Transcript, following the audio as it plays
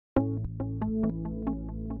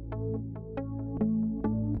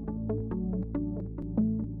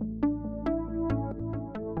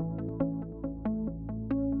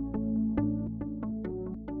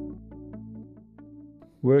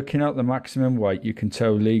Working out the maximum weight you can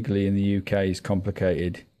tow legally in the UK is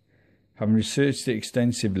complicated. Having researched it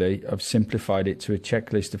extensively, I've simplified it to a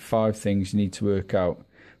checklist of 5 things you need to work out,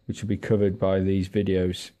 which will be covered by these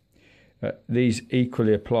videos. These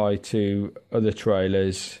equally apply to other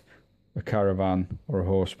trailers, a caravan or a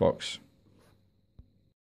horse box.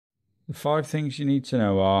 The 5 things you need to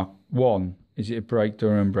know are: 1. Is it a braked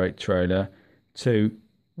or unbraked trailer? 2.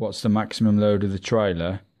 What's the maximum load of the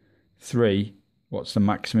trailer? 3. What's the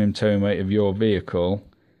maximum towing weight of your vehicle?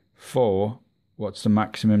 4. What's the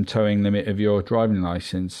maximum towing limit of your driving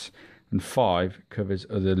licence? And 5 covers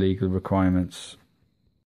other legal requirements.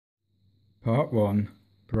 Part 1.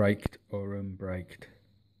 Braked or unbraked.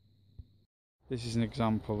 This is an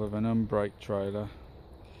example of an unbraked trailer.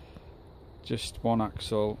 Just one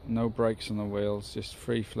axle, no brakes on the wheels, just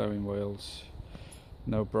free flowing wheels,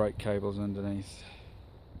 no brake cables underneath,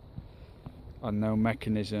 and no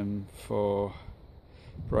mechanism for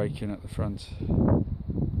braking at the front.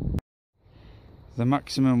 The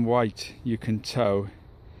maximum weight you can tow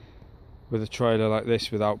with a trailer like this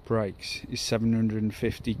without brakes is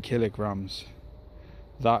 750 kilograms.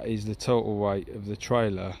 That is the total weight of the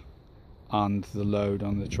trailer and the load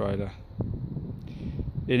on the trailer.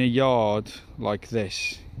 In a yard like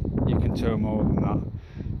this you can tow more than that,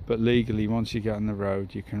 but legally once you get on the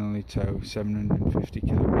road you can only tow 750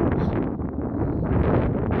 kilograms.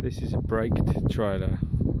 This is a braked trailer,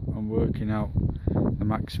 and working out the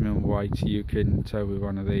maximum weight you can tow with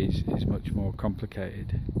one of these is much more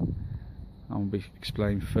complicated and will be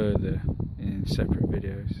explained further in separate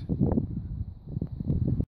videos.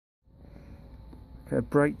 A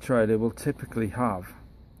brake trailer will typically have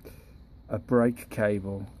a brake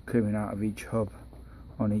cable coming out of each hub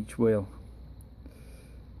on each wheel,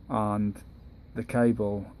 and the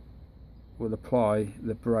cable will apply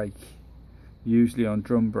the brake, usually on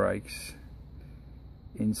drum brakes,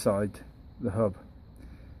 inside the hub.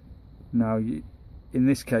 Now in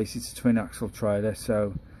this case it's a twin axle trailer,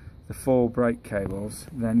 so the 4 brake cables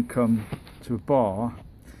then come to a bar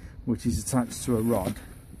which is attached to a rod,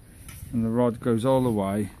 and the rod goes all the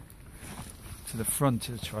way to the front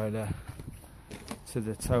of the trailer to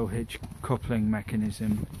the tow hitch coupling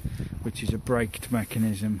mechanism, which is a braked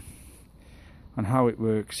mechanism. And how it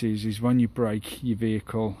works is when you brake your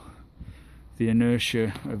vehicle, the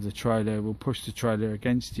inertia of the trailer will push the trailer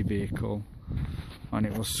against your vehicle and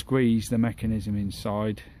it will squeeze the mechanism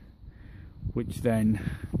inside, which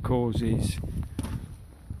then causes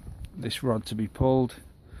this rod to be pulled,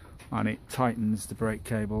 and it tightens the brake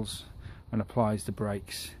cables and applies the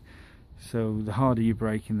brakes. So the harder you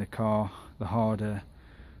brake in the car, the harder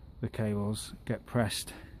the cables get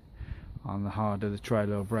pressed and the harder the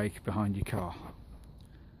trailer will brake behind your car.